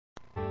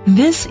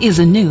This is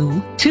a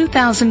new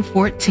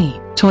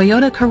 2014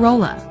 Toyota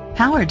Corolla,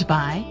 powered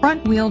by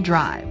front-wheel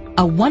drive,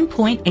 a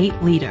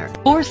 1.8-liter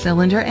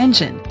four-cylinder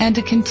engine, and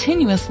a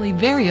continuously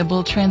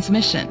variable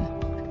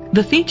transmission.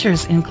 The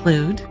features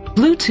include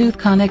Bluetooth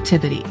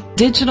connectivity,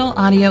 digital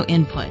audio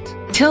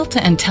input, tilt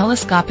and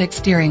telescopic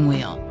steering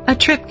wheel, a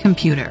trip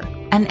computer,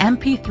 an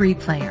MP3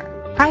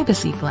 player,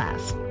 privacy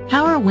glass,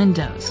 power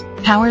windows,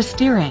 power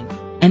steering,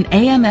 an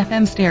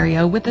AM/FM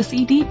stereo with a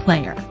CD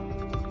player.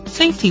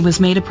 Safety was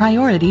made a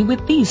priority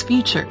with these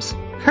features: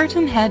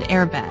 curtain head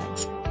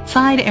airbags,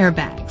 side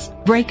airbags,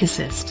 brake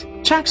assist,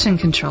 traction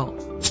control,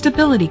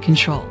 stability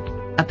control,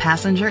 a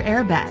passenger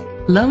airbag,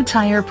 low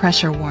tire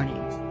pressure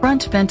warning,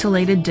 front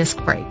ventilated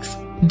disc brakes,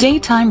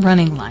 daytime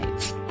running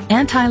lights,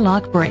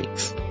 anti-lock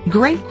brakes.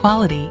 Great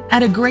quality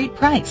at a great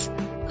price.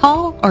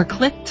 Call or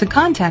click to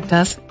contact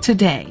us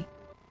today.